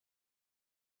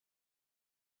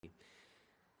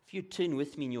If you turn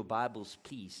with me in your Bibles,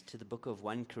 please, to the book of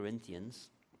 1 Corinthians.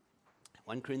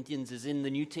 1 Corinthians is in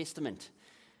the New Testament.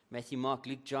 Matthew, Mark,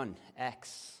 Luke, John,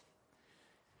 Acts,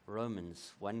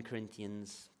 Romans, 1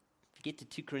 Corinthians. If you get to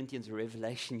 2 Corinthians or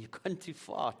Revelation, you've gone too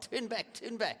far. Turn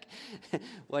back.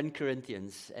 1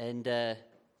 Corinthians. And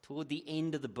toward the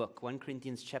end of the book, 1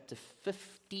 Corinthians chapter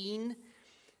 15,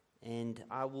 and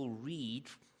I will read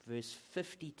verse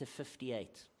 50 to 58.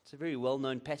 It's a very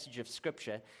well-known passage of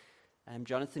Scripture.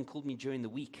 Jonathan called me during the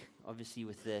week, obviously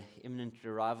with the imminent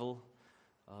arrival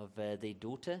of their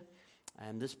daughter.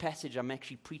 This passage I'm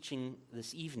actually preaching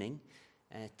this evening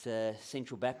at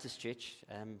Central Baptist Church.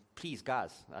 Please,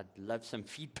 guys, I'd love some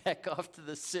feedback after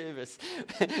the service.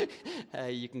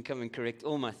 You can come and correct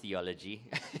all my theology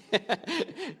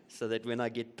so that when I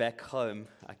get back home,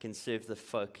 I can serve the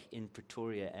folk in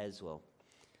Pretoria as well.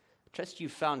 I trust you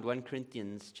found 1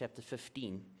 Corinthians chapter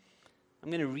 15. I'm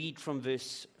going to read from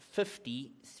verse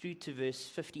 50 through to verse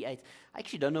 58. I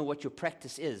actually don't know what your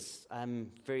practice is.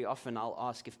 Very often I'll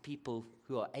ask if people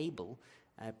who are able,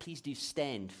 please do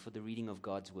stand for the reading of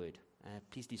God's word.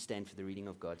 Please do stand for the reading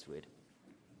of God's word.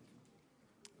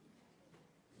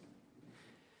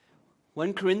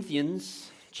 1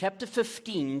 Corinthians chapter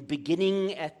 15,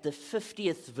 beginning at the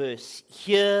 50th verse.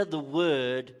 Hear the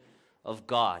word of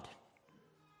God.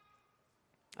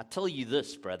 I tell you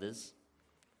this, brothers.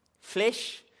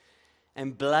 Flesh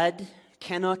and blood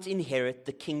cannot inherit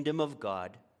the kingdom of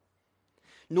God,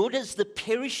 nor does the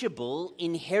perishable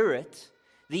inherit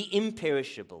the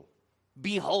imperishable.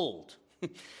 Behold,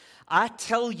 I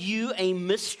tell you a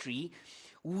mystery.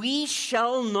 We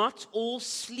shall not all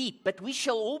sleep, but we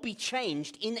shall all be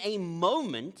changed in a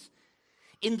moment,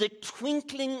 in the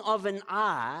twinkling of an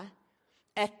eye,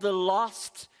 at the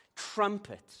last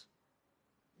trumpet.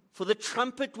 For the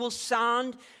trumpet will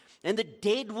sound, and the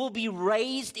dead will be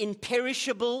raised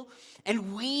imperishable,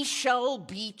 and we shall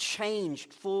be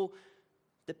changed. For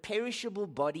the perishable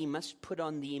body must put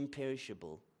on the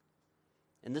imperishable,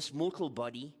 and this mortal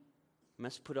body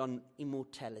must put on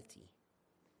immortality.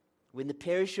 When the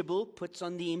perishable puts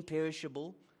on the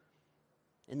imperishable,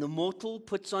 and the mortal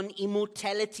puts on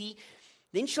immortality,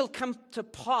 then shall come to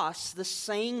pass the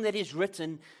saying that is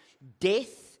written,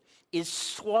 death is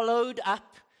swallowed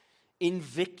up in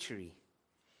victory.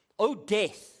 O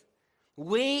death,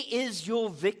 where is your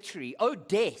victory? O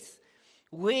death,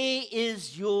 where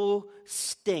is your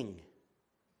sting?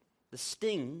 The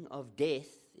sting of death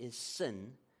is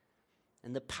sin,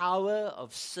 and the power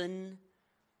of sin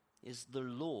is the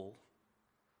law.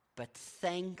 But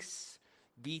thanks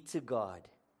be to God,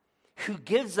 who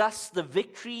gives us the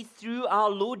victory through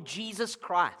our Lord Jesus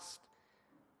Christ.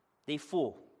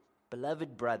 Therefore,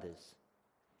 beloved brothers,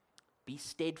 be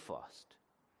steadfast,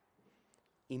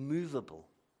 immovable,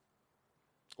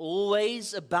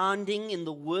 always abounding in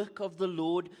the work of the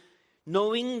Lord,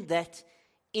 knowing that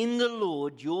in the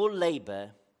Lord your labor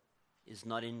is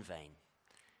not in vain.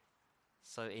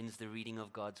 So ends the reading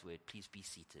of God's word. Please be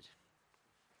seated.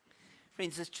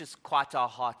 Friends, let's just quiet our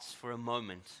hearts for a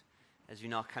moment as we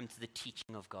now come to the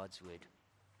teaching of God's word.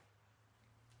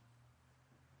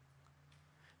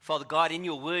 Father God, in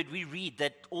your word we read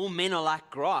that all men are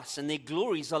like grass, and their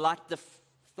glories are like the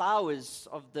flowers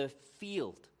of the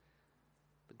field.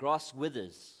 The grass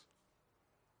withers,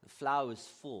 the flowers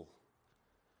fall,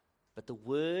 but the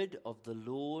word of the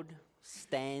Lord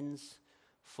stands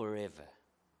forever.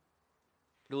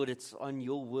 Lord, it's on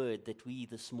your word that we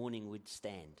this morning would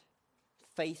stand,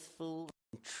 faithful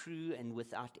and true and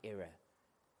without error.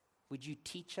 Would you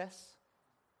teach us?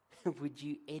 Would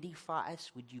you edify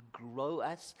us? Would you grow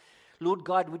us? Lord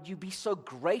God, would you be so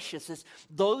gracious as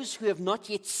those who have not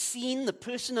yet seen the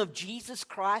person of Jesus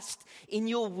Christ in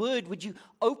your word, would you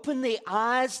open their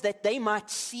eyes that they might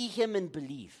see him and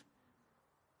believe?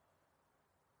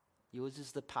 Yours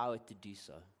is the power to do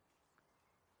so.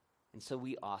 And so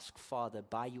we ask, Father,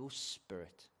 by your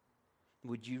Spirit,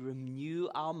 would you renew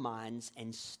our minds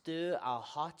and stir our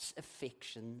hearts'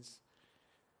 affections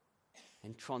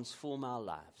and transform our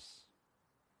lives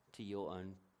to your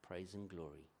own praise and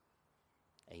glory.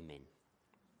 Amen.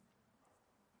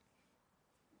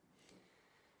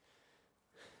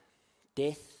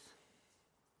 Death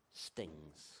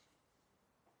stings.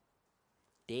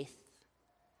 Death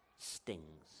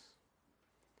stings.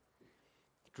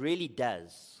 It really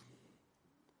does.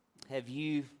 Have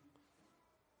you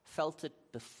felt it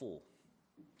before?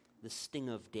 The sting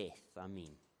of death, I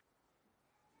mean.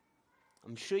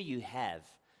 I'm sure you have.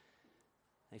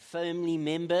 A family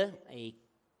member, a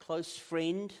close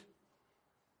friend,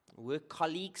 a work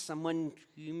colleague, someone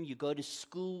whom you go to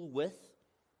school with.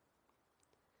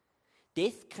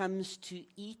 Death comes to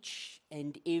each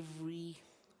and every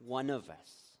one of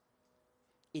us.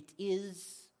 It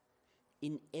is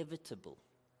inevitable.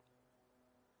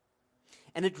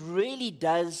 And it really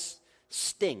does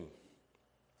sting.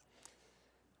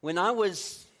 When I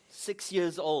was 6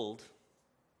 years old,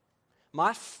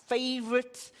 my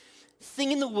favorite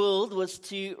thing in the world was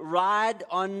to ride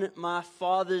on my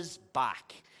father's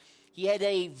bike. He had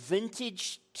a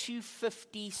vintage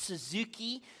 250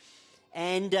 Suzuki,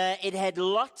 and it had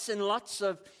lots and lots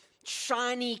of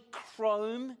shiny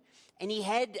chrome, and he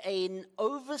had an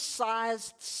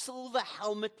oversized silver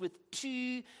helmet with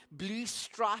 2 blue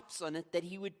stripes on it that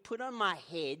he would put on my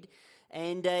head,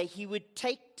 and he would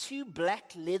take 2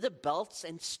 black leather belts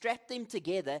and strap them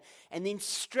together and then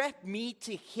strap me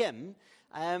to him.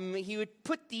 He would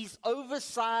put these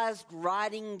oversized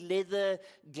riding leather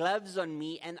gloves on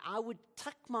me, and I would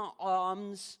tuck my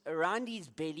arms around his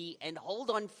belly and hold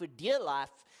on for dear life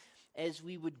as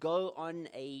we would go on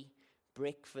a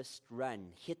breakfast run,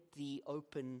 hit the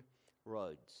open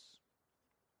roads.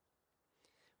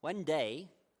 One day,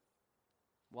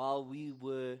 while we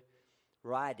were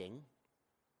riding,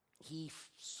 he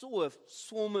saw a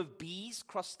swarm of bees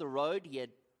cross the road. He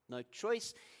had no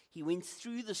choice. He went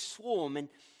through the swarm, and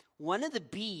one of the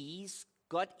bees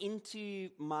got into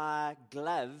my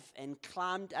glove and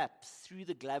climbed up through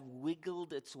the glove,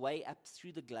 wiggled its way up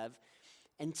through the glove,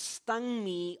 and stung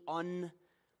me on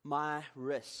my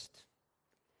wrist.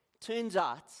 Turns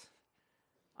out,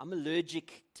 I'm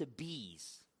allergic to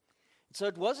bees. So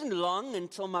it wasn't long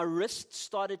until my wrist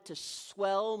started to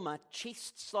swell, my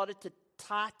chest started to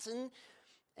tighten,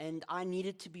 and I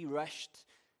needed to be rushed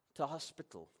to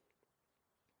hospital.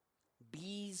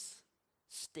 Bees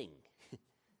sting.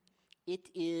 It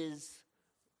is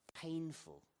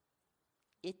painful.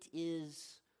 It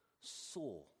is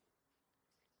sore.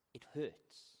 It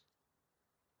hurts.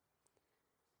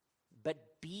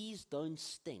 But bees don't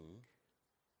sting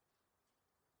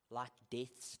like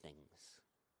death stings.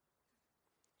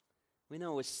 When I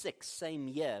was 6, same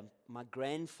year, my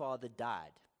grandfather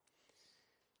died.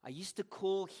 I used to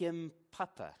call him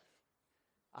Papa.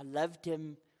 I loved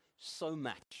him so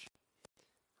much.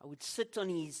 I would sit on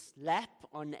his lap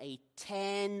on a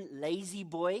tan lazy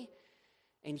boy,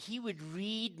 and he would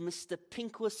read Mr.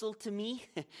 Pink Whistle to me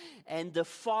and the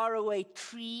faraway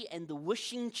tree and the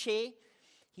wishing chair.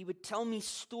 He would tell me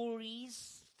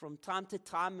stories from time to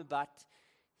time about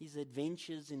his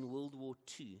adventures in World War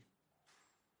II.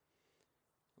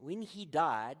 When he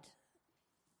died,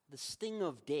 the sting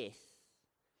of death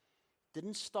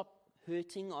didn't stop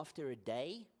hurting after a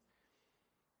day,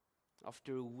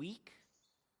 after a week,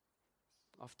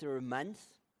 after a month.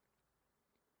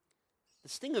 The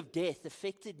sting of death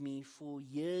affected me for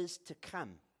years to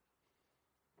come.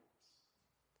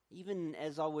 Even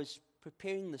as I was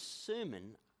preparing the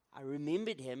sermon, I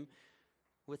remembered him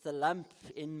with a lump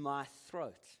in my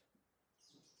throat.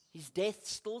 His death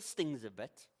still stings a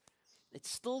bit. It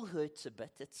still hurts a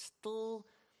bit. It's still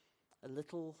a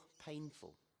little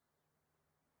painful.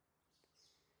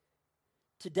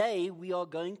 Today, we are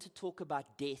going to talk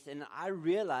about death, and I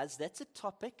realize that's a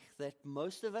topic that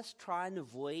most of us try and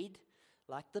avoid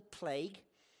like the plague.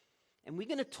 And we're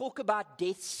going to talk about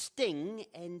death's sting,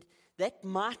 and that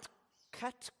might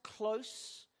cut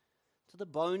close to the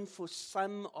bone for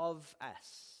some of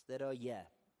us that are here.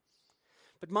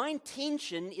 But my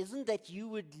intention isn't that you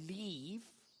would leave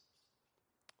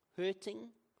hurting,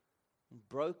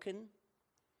 broken,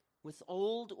 with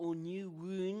old or new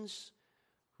wounds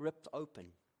ripped open.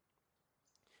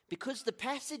 Because the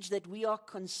passage that we are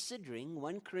considering,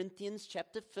 1 Corinthians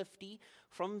chapter 15,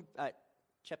 from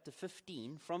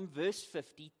verse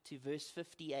 50 to verse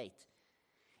 58,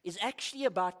 is actually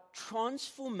about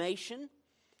transformation,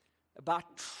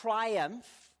 about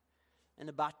triumph, and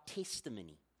about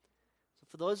testimony. So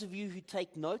for those of you who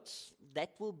take notes,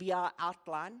 that will be our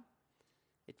outline.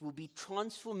 It will be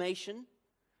transformation,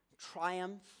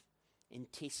 triumph,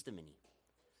 and testimony.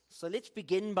 So let's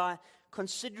begin by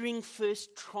considering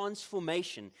first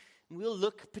transformation. And we'll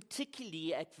look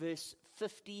particularly at verse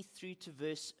 50 through to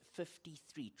verse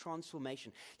 53,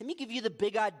 transformation. Let me give you the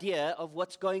big idea of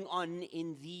what's going on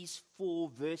in these 4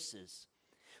 verses.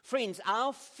 Friends,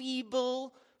 our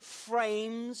feeble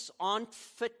frames aren't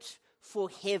fit for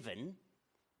heaven,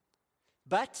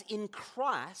 but in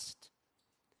Christ,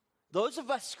 those of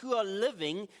us who are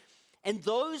living and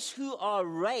those who are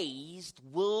raised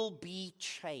will be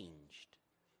changed.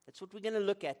 That's what we're going to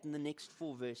look at in the next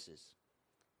 4 verses.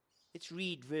 Let's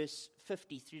read verse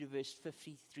 50 through to verse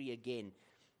 53 again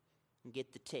and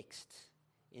get the text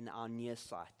in our near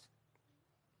sight.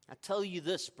 I tell you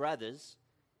this, brothers,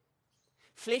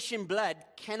 flesh and blood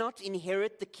cannot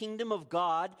inherit the kingdom of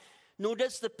God, nor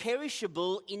does the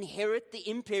perishable inherit the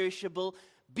imperishable.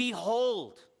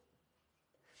 Behold,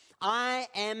 I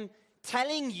am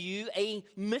telling you a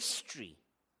mystery.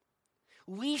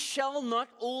 We shall not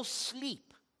all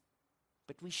sleep,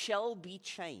 but we shall be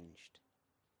changed.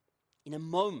 In a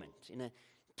moment, in a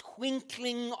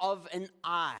twinkling of an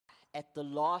eye, at the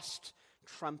last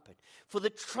trumpet. For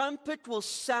the trumpet will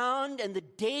sound, and the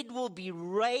dead will be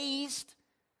raised.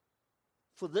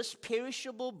 For this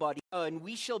perishable body, and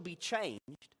we shall be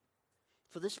changed.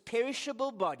 For this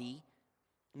perishable body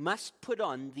must put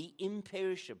on the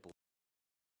imperishable.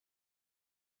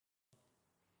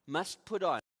 Must put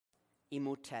on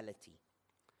immortality.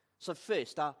 So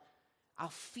first, our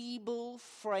feeble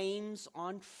frames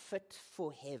aren't fit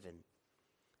for heaven.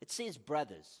 It says,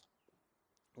 brothers,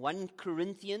 1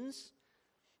 Corinthians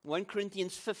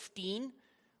 15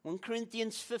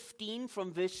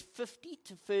 from verse 50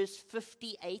 to verse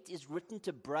 58 is written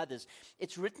to brothers.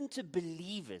 It's written to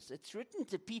believers. It's written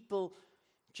to people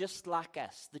just like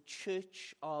us, the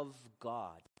church of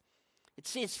God. It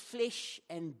says flesh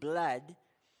and blood,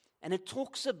 and it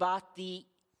talks about the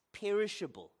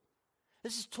perishable.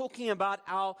 This is talking about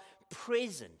our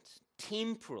present,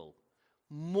 temporal,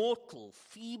 mortal,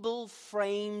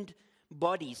 feeble-framed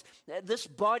bodies. This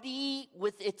body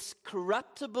with its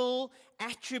corruptible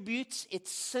attributes,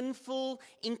 its sinful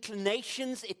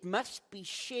inclinations, it must be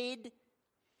shed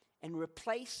and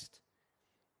replaced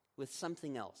with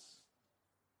something else.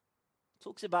 It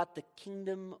talks about the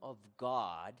kingdom of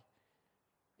God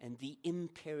and the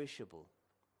imperishable.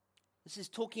 This is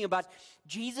talking about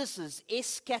Jesus'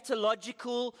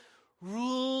 eschatological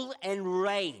rule and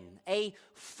reign, a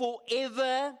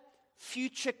forever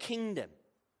future kingdom.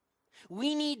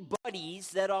 We need bodies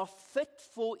that are fit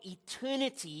for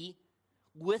eternity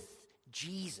with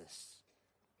Jesus.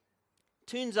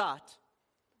 Turns out,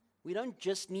 we don't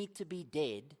just need to be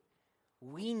dead,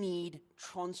 we need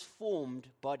transformed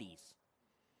bodies.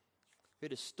 I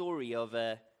heard a story of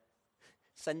a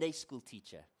Sunday school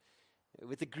teacher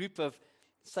with a group of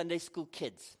Sunday school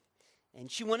kids. And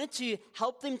she wanted to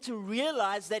help them to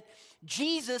realize that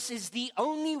Jesus is the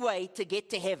only way to get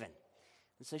to heaven.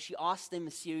 And so she asked them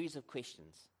a series of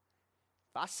questions.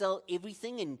 If I sell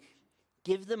everything and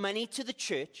give the money to the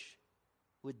church,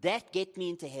 would that get me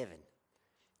into heaven?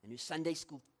 And her Sunday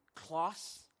school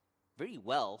class, very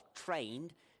well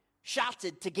trained,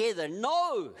 shouted together,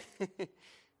 no!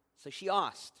 So she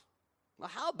asked,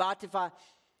 well, how about if I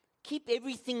keep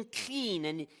everything clean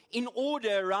and in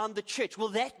order around the church? Will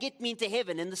that get me into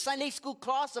heaven? And the Sunday school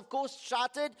class, of course,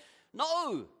 shouted,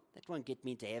 no, that won't get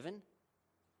me into heaven.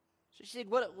 So she said,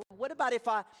 what about if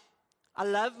I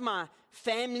love my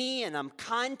family and I'm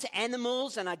kind to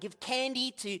animals and I give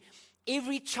candy to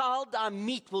every child I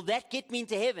meet? Will that get me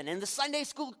into heaven? And the Sunday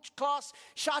school class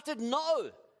shouted,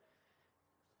 no.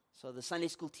 So the Sunday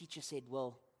school teacher said,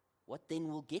 well, what then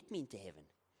will get me into heaven?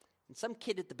 And some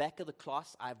kid at the back of the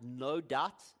class, I have no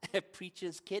doubt, a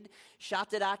preacher's kid,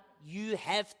 shouted out, you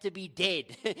have to be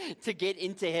dead to get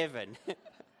into heaven.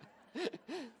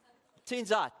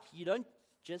 Turns out, you don't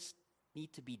just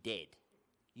need to be dead.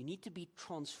 You need to be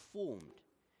transformed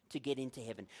to get into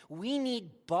heaven. We need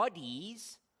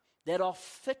bodies that are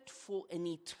fit for an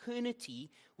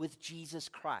eternity with Jesus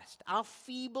Christ. Our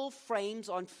feeble frames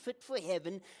aren't fit for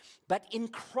heaven, but in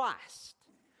Christ,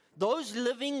 those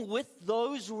living with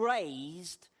those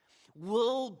raised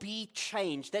will be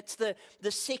changed. That's the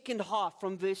second half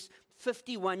from verse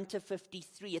 51 to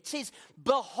 53. It says,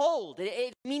 behold.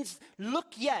 It means,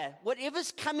 look here.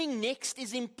 Whatever's coming next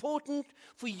is important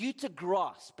for you to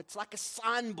grasp. It's like a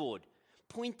signboard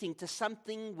pointing to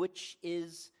something which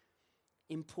is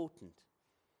important.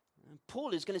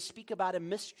 Paul is going to speak about a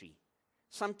mystery,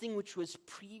 something which was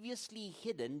previously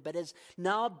hidden but has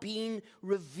now been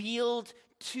revealed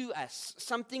to us,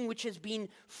 something which has been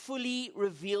fully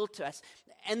revealed to us.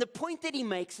 And the point that he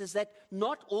makes is that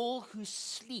not all who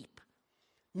sleep,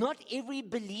 not every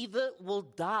believer will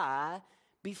die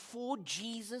before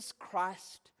Jesus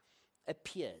Christ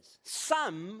appears.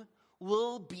 Some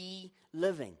will be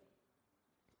living.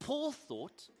 Paul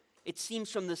thought, it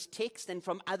seems from this text and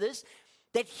from others,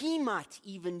 that he might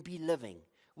even be living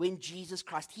when Jesus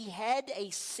Christ, he had a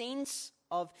sense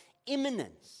of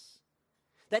imminence,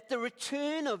 that the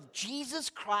return of Jesus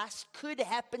Christ could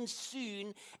happen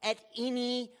soon at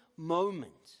any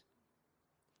moment.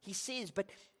 He says, but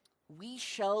we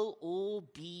shall all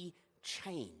be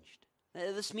changed.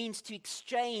 Now, this means to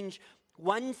exchange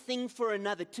one thing for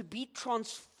another, to be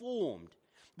transformed,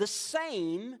 the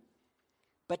same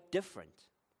but different.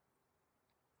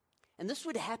 And this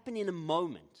would happen in a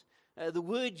moment. The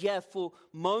word here for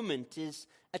moment is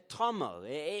atomo.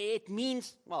 It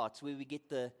means, well, it's where we get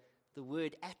the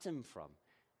word atom from.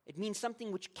 It means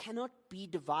something which cannot be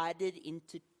divided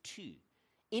into two,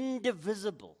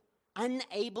 indivisible,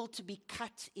 unable to be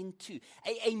cut in two,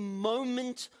 a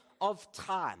moment of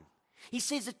time. He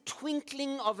says a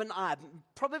twinkling of an eye,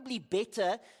 probably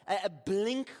better, a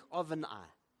blink of an eye.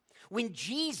 When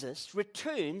Jesus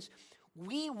returns,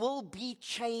 we will be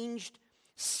changed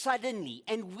suddenly,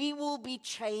 and we will be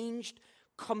changed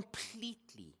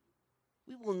completely.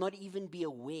 We will not even be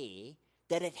aware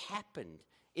that it happened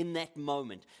in that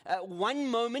moment. One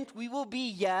moment we will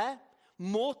be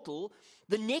mortal.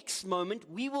 The next moment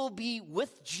we will be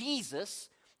with Jesus,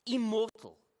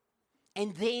 immortal.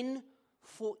 And then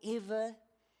forever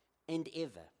and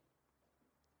ever.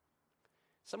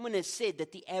 Someone has said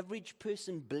that the average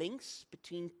person blinks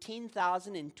between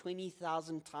 10,000 and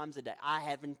 20,000 times a day. I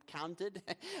haven't counted.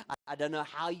 I don't know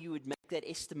how you would make that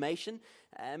estimation,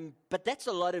 but that's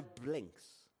a lot of blinks.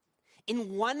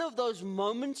 In one of those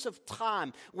moments of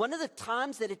time, one of the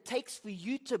times that it takes for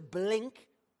you to blink,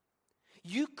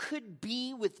 you could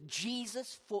be with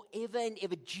Jesus forever and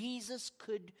ever. Jesus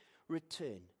could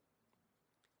return.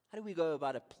 How do we go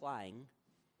about applying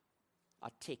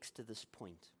our text to this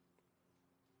point?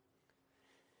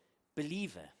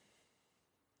 Believer,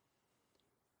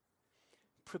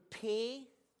 prepare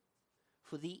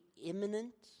for the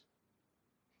imminent,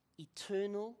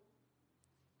 eternal,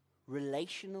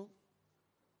 relational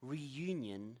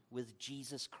reunion with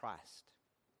Jesus Christ.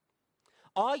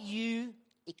 Are you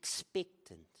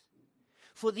expectant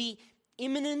for the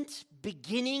imminent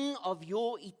beginning of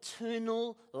your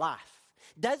eternal life?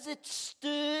 Does it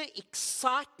stir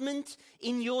excitement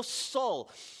in your soul?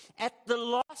 At the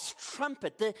last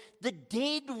trumpet, the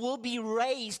dead will be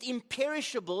raised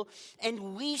imperishable,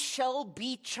 and we shall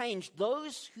be changed.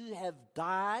 Those who have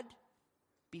died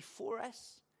before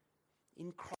us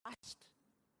in Christ,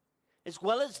 as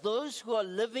well as those who are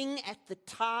living at the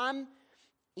time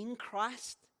in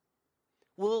Christ,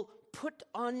 will put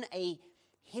on a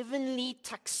heavenly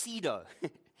tuxedo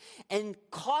and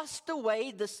cast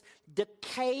away this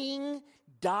decaying,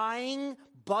 dying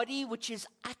body which is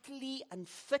utterly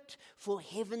unfit for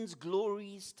heaven's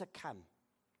glories to come.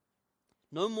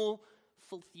 No more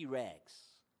filthy rags.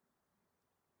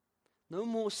 No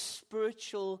more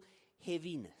spiritual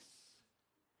heaviness.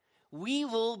 We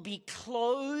will be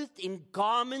clothed in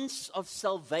garments of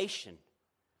salvation,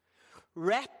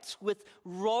 wrapped with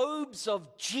robes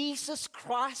of Jesus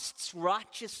Christ's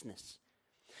righteousness,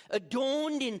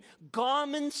 adorned in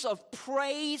garments of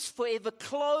praise, forever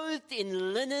clothed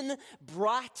in linen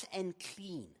bright and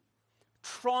clean.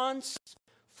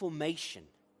 Transformation.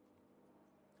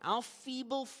 Our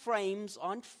feeble frames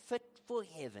aren't fit for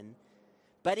heaven,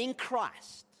 but in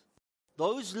Christ,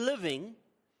 those living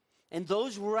and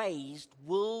those raised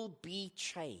will be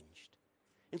changed.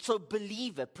 And so,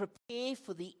 believer, prepare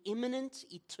for the imminent,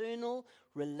 eternal,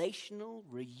 relational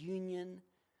reunion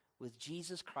with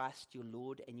Jesus Christ, your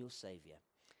Lord and your Savior.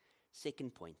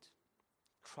 Second point,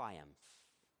 triumph.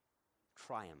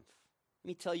 Triumph. Let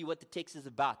me tell you what the text is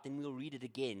about, then we'll read it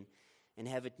again and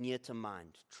have it near to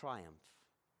mind. Triumph.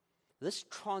 This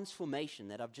transformation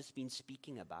that I've just been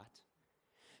speaking about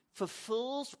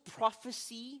fulfills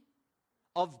prophecy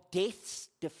of death's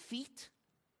defeat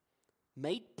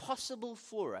made possible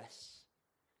for us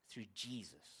through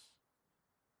Jesus.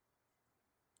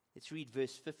 Let's read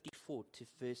verse 54 to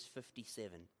verse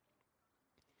 57.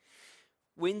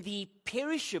 When the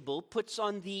perishable puts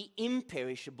on the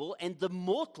imperishable, and the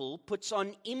mortal puts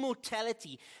on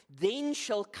immortality, then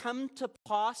shall come to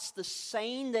pass the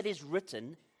saying that is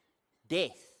written,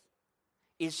 death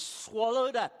is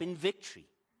swallowed up in victory.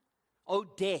 O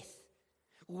death,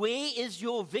 where is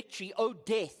your victory? O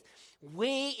death,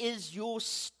 where is your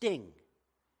sting?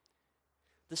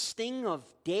 The sting of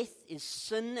death is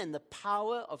sin, and the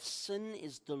power of sin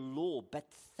is the law. But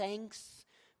thanks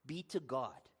be to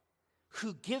God,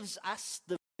 who gives us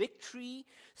the victory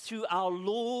through our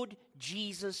Lord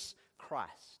Jesus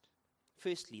Christ.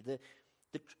 Firstly,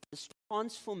 this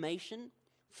transformation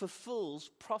fulfills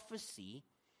prophecy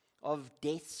of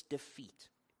death's defeat.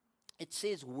 It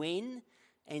says when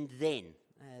and then.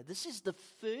 This is the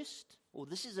first, or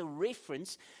this is a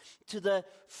reference to the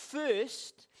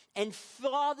first and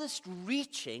farthest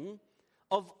reaching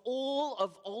of all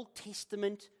of Old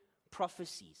Testament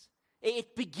prophecies.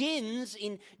 It begins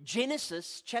in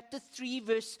Genesis chapter 3,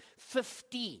 verse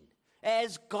 15,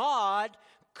 as God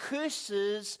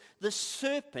curses the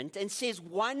serpent and says,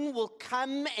 one will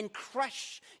come and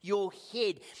crush your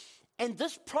head. And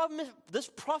this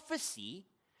prophecy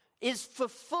is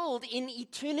fulfilled in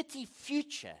eternity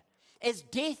future as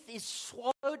death is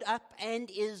swallowed up and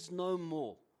is no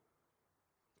more.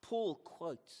 Paul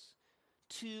quotes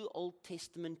two Old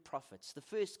Testament prophets. The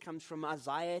first comes from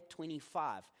Isaiah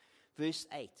 25, verse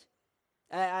 8.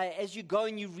 As you go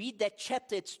and you read that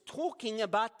chapter, it's talking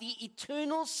about the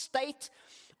eternal state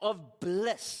of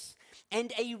bliss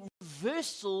and a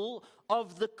reversal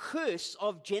of the curse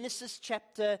of Genesis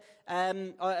chapter,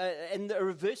 and the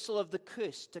reversal of the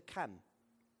curse to come.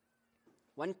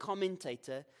 One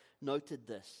commentator noted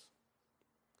this.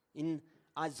 In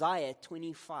Isaiah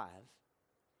 25,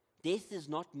 death is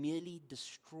not merely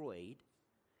destroyed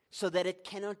so that it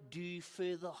cannot do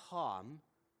further harm,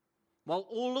 while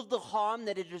all of the harm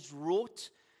that it has wrought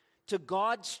to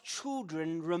God's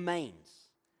children remains.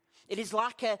 It is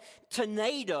like a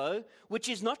tornado which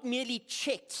is not merely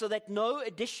checked so that no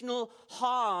additional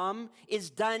harm is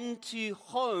done to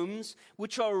homes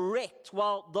which are wrecked,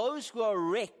 while those who are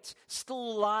wrecked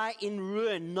still lie in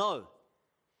ruin. No.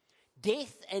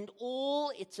 Death and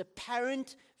all its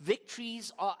apparent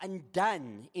victories are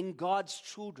undone in God's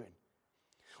children.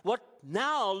 What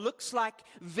now looks like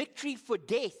victory for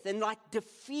death and like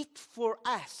defeat for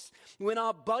us, when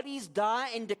our bodies die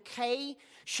and decay,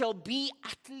 shall be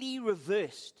utterly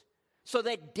reversed, so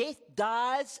that death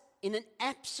dies in an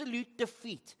absolute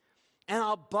defeat, and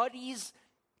our bodies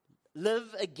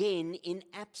live again in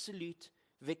absolute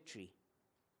victory.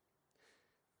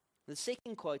 The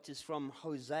second quote is from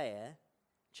Hosea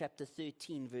chapter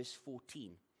 13, verse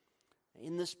 14.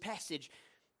 In this passage,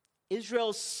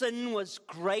 Israel's sin was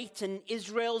great and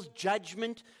Israel's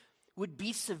judgment would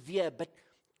be severe, but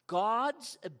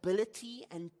God's ability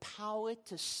and power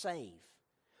to save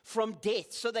from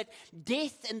death, so that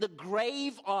death and the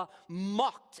grave are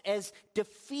mocked as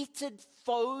defeated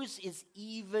foes, is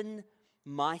even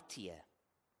mightier.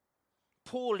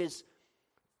 Paul is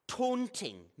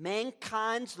taunting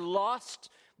mankind's last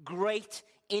great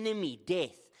enemy,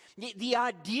 death. The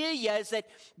idea here is that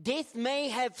death may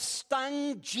have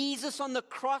stung Jesus on the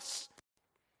cross,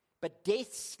 but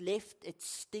death's left its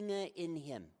stinger in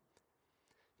him.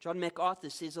 John MacArthur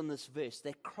says on this verse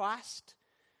that Christ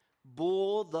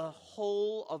bore the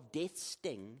whole of death's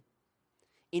sting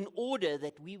in order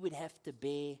that we would have to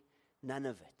bear none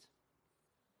of it.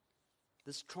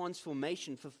 This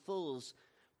transformation fulfills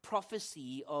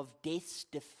prophecy of death's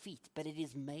defeat, but it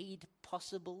is made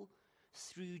possible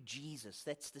through Jesus.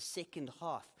 That's the second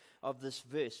half of this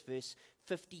verse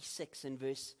 56 and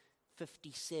verse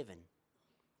 57.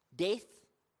 Death,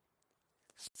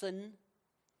 sin,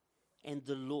 and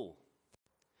the law.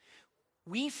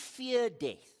 We fear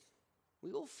death.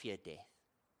 We all fear death.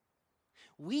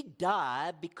 We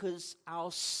die because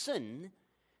our sin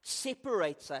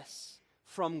separates us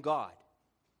from God.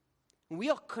 We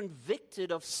are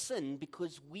convicted of sin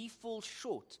because we fall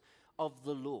short of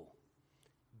the law.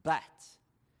 But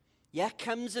here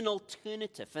comes an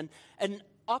alternative, an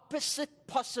opposite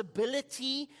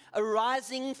possibility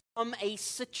arising from a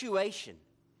situation.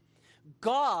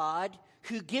 God,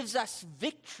 who gives us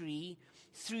victory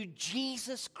through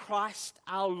Jesus Christ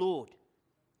our Lord.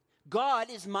 God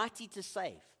is mighty to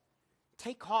save.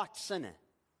 Take heart, sinner.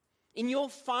 In your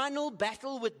final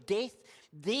battle with death,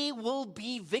 there will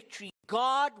be victory.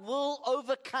 God will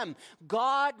overcome.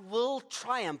 God will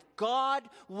triumph. God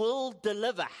will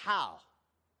deliver. How?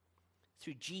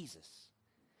 Through Jesus.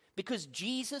 Because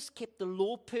Jesus kept the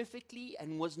law perfectly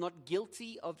and was not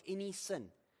guilty of any sin.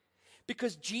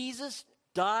 Because Jesus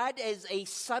died as a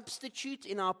substitute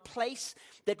in our place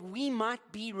that we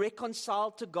might be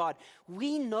reconciled to God.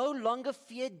 We no longer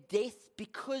fear death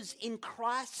because in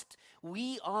Christ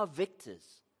we are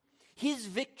victors. His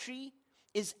victory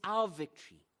is our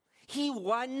victory. He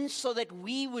won so that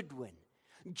we would win.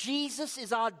 Jesus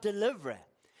is our deliverer.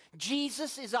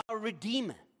 Jesus is our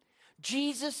redeemer.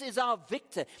 Jesus is our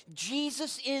victor.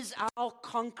 Jesus is our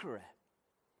conqueror.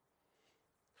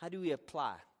 How do we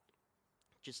apply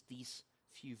just these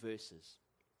few verses?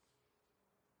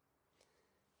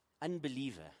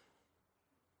 Unbeliever,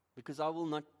 because I will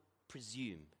not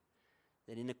presume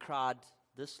that in a crowd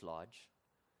this large,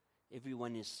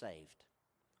 everyone is saved.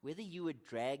 Whether you were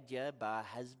dragged here by a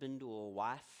husband or a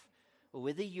wife, or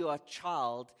whether you are a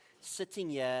child sitting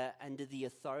here under the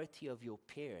authority of your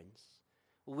parents,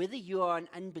 or whether you are an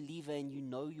unbeliever and you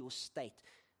know your state,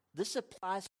 this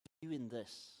applies to you in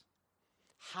this.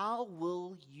 How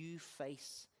will you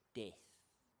face death?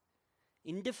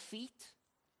 In defeat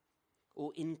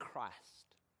or in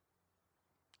Christ?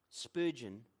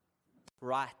 Spurgeon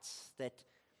writes that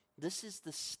this is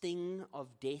the sting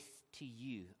of death to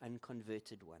you,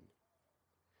 unconverted one.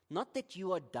 Not that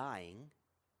you are dying,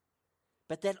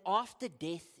 but that after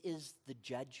death is the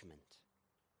judgment.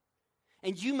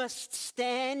 and you must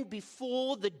stand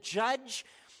before the judge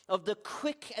of the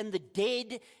quick and the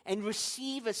dead and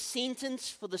receive a sentence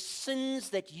for the sins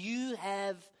that you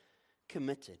have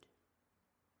committed.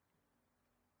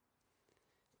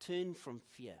 Turn from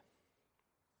fear.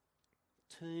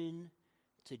 Turn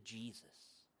to Jesus.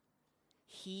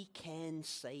 He can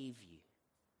save you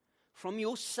from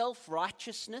your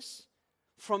self-righteousness,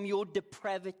 from your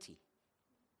depravity.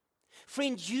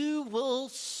 Friend, you will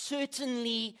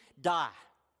certainly die.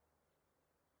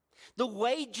 The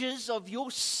wages of your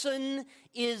sin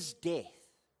is death.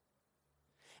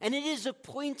 And it is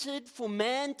appointed for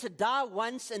man to die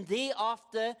once and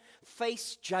thereafter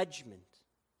face judgment.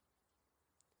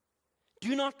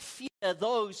 Do not fear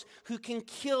those who can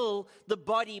kill the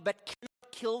body but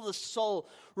cannot kill the soul.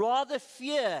 Rather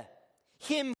fear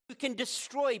him who can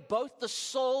destroy both the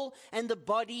soul and the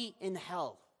body in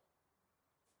hell.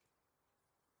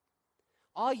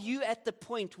 Are you at the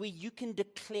point where you can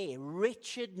declare,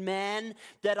 wretched man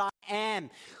that I am,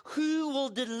 who will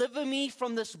deliver me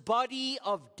from this body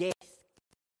of death?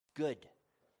 Good.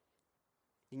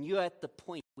 And you're at the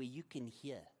point where you can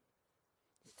hear,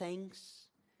 thanks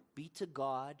be to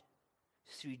God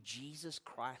through Jesus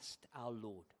Christ our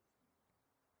Lord.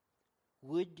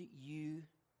 Would you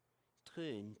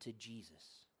turn to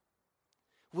Jesus?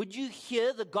 Would you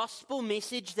hear the gospel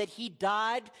message that he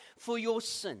died for your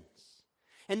sins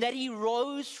and that he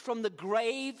rose from the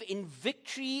grave in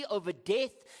victory over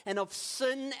death and of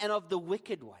sin and of the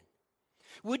wicked one?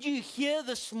 Would you hear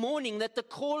this morning that the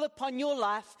call upon your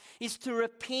life is to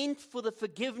repent for the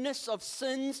forgiveness of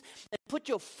sins and put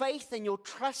your faith and your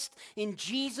trust in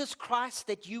Jesus Christ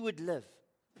that you would live?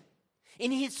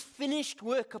 In his finished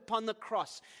work upon the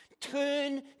cross,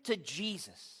 turn to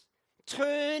Jesus.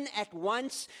 Turn at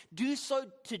once. Do so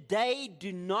today.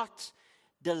 Do not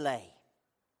delay.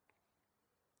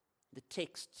 The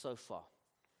text so far.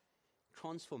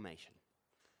 Transformation.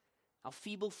 Our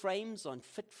feeble frames aren't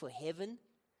fit for heaven,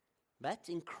 but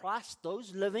in Christ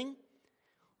those living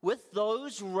with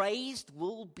those raised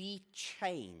will be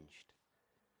changed,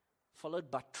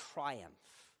 followed by triumph.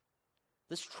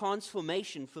 This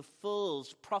transformation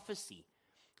fulfills prophecy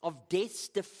of death's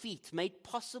defeat made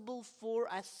possible for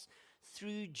us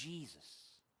through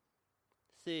Jesus.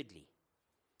 Thirdly,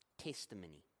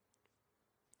 testimony.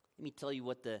 Let me tell you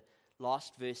what the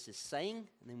last verse is saying,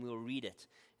 and then we'll read it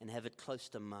and have it close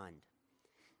to mind.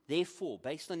 Therefore,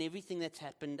 based on everything that's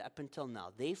happened up until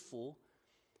now, therefore,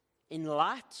 in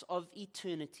light of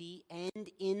eternity and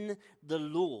in the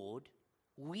Lord,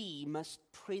 we must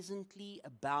presently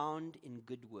abound in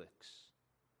good works.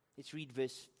 Let's read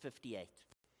verse 58.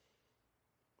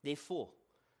 Therefore,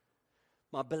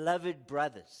 my beloved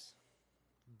brothers,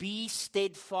 be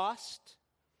steadfast,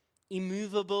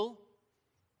 immovable,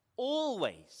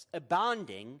 always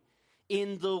abounding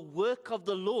in the work of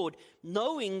the Lord,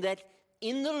 knowing that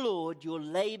in the Lord your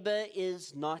labor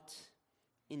is not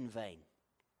in vain.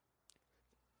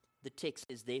 The text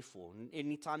says therefore. And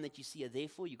any time that you see a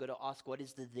therefore, you've got to ask, what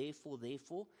is the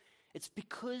therefore? It's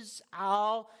because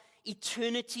our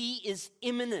eternity is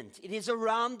imminent. It is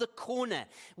around the corner.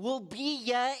 We'll be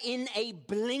here in a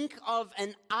blink of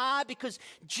an eye because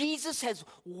Jesus has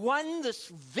won this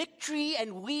victory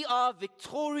and we are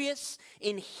victorious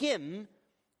in him.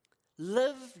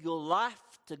 Live your life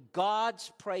to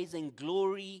God's praise and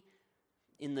glory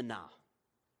in the now.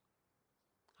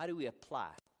 How do we apply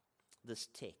this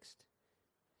text?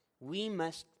 We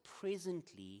must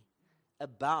presently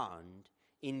abound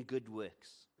in good works.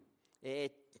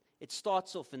 It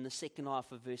starts off in the second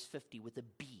half of verse 50 with a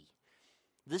B.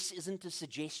 This isn't a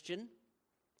suggestion.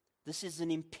 This is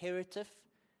an imperative.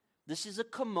 This is a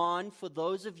command for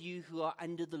those of you who are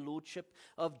under the lordship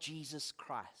of Jesus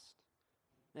Christ.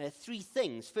 Three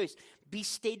things. First, be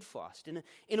steadfast.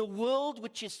 In a world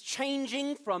which is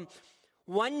changing from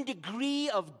one degree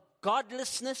of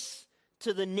godlessness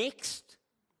to the next,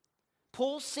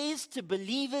 Paul says to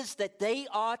believers that they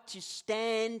are to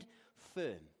stand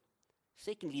firm.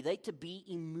 Secondly, they to be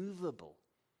immovable,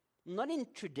 not in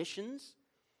traditions.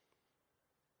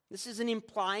 This isn't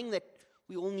implying that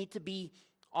we all need to be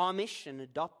Amish and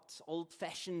adopt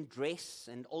old-fashioned dress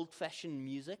and old-fashioned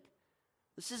music.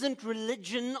 This isn't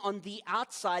religion on the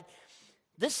outside.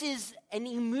 This is an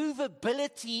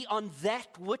immovability on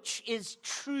that which is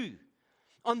true,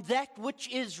 on that which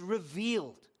is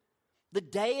revealed, the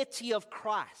deity of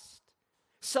Christ.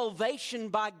 Salvation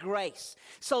by grace.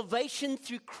 Salvation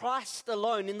through Christ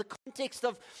alone. In the context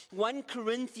of 1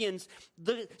 Corinthians,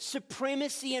 the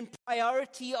supremacy and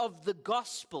priority of the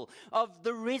gospel, of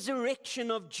the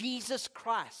resurrection of Jesus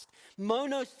Christ,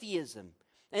 monotheism,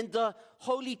 and the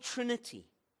Holy Trinity.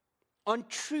 On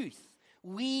truth,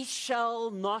 we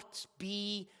shall not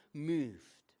be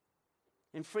moved.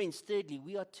 And friends, thirdly,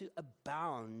 we are to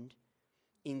abound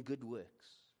in good works.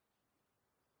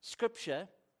 Scripture,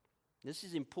 this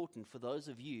is important for those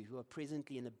of you who are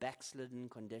presently in a backslidden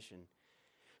condition.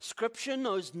 Scripture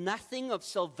knows nothing of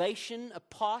salvation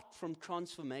apart from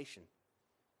transformation.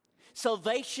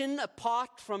 Salvation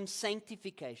apart from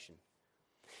sanctification.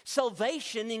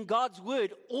 Salvation in God's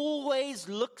word always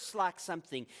looks like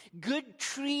something. Good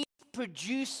trees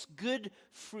produce good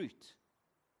fruit.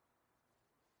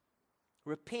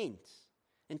 Repent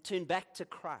and turn back to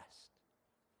Christ.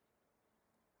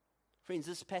 Friends,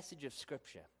 this passage of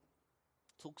Scripture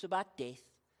talks about death.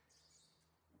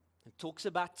 It talks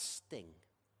about sting.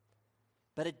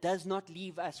 But it does not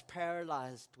leave us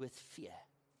paralyzed with fear.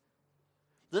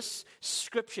 This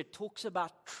Scripture talks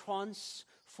about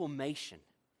transformation.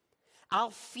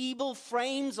 Our feeble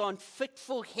frames aren't fit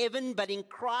for heaven, but in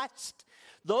Christ,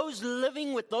 those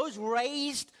living with those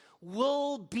raised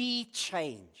will be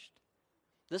changed.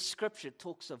 This Scripture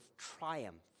talks of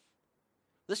triumph.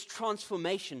 This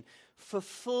transformation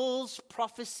fulfills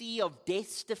prophecy of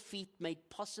death's defeat made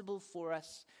possible for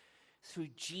us through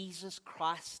Jesus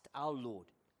Christ our Lord.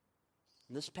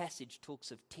 And this passage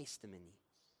talks of testimony.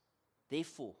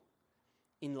 Therefore,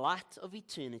 in light of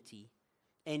eternity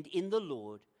and in the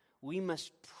Lord, we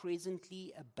must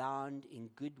presently abound in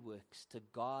good works to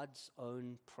God's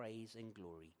own praise and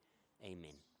glory.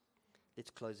 Amen.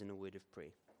 Let's close in a word of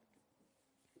prayer.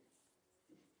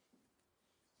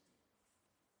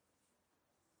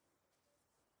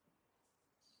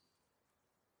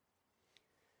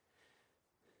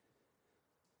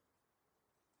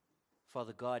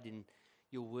 Father God, in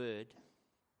your word,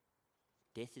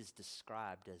 death is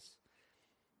described as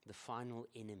the final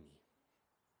enemy,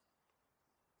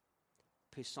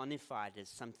 personified as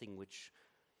something which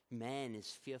man is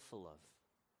fearful of.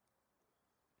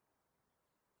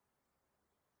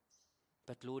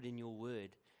 But Lord, in your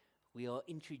word, we are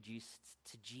introduced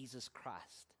to Jesus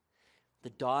Christ, the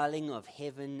darling of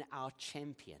heaven, our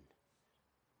champion,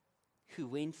 who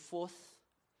went forth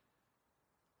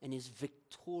and is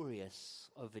victorious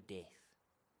over death.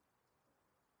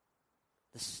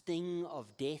 The sting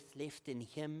of death left in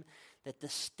him, that the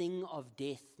sting of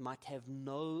death might have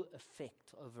no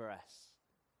effect over us.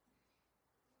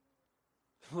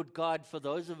 Lord God, for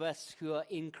those of us who are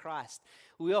in Christ,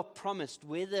 we are promised,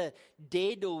 whether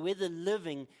dead or whether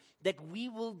living, that we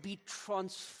will be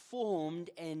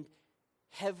transformed and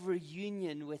have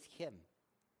reunion with him.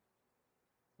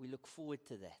 We look forward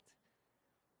to that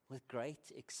with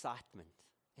great excitement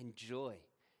and joy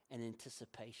and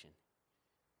anticipation.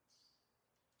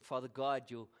 Father God,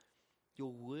 your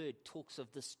word talks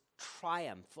of this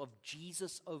triumph of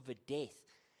Jesus over death,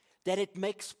 that it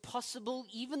makes possible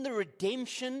even the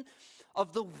redemption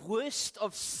of the worst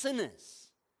of sinners,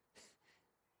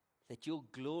 that your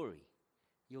glory,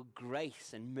 your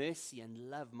grace and mercy and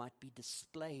love might be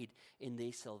displayed in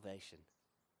their salvation.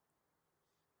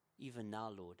 Even now,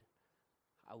 Lord,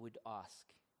 I would ask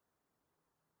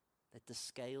that the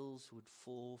scales would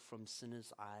fall from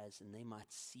sinners' eyes and they might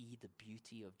see the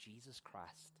beauty of Jesus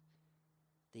Christ,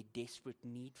 their desperate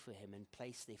need for him, and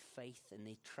place their faith and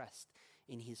their trust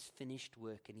in his finished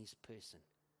work and his person.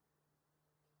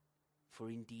 For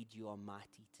indeed you are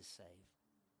mighty to save.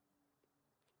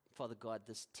 Father God,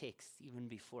 this text, even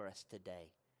before us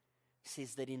today,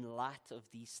 says that in light of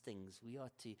these things, we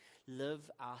are to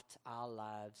live out our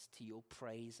lives to your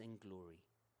praise and glory.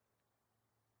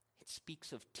 It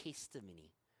speaks of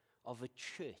testimony, of a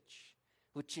church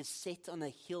which is set on a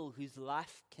hill whose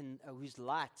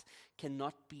light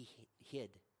cannot be hid.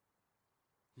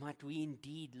 Might we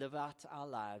indeed live out our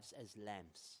lives as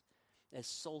lamps, as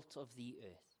salt of the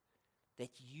earth,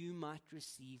 that you might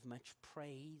receive much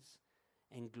praise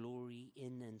and glory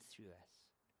in and through us.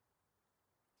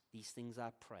 These things I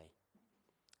pray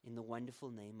in the wonderful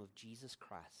name of Jesus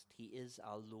Christ. He is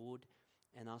our Lord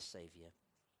and our Savior.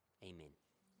 Amen.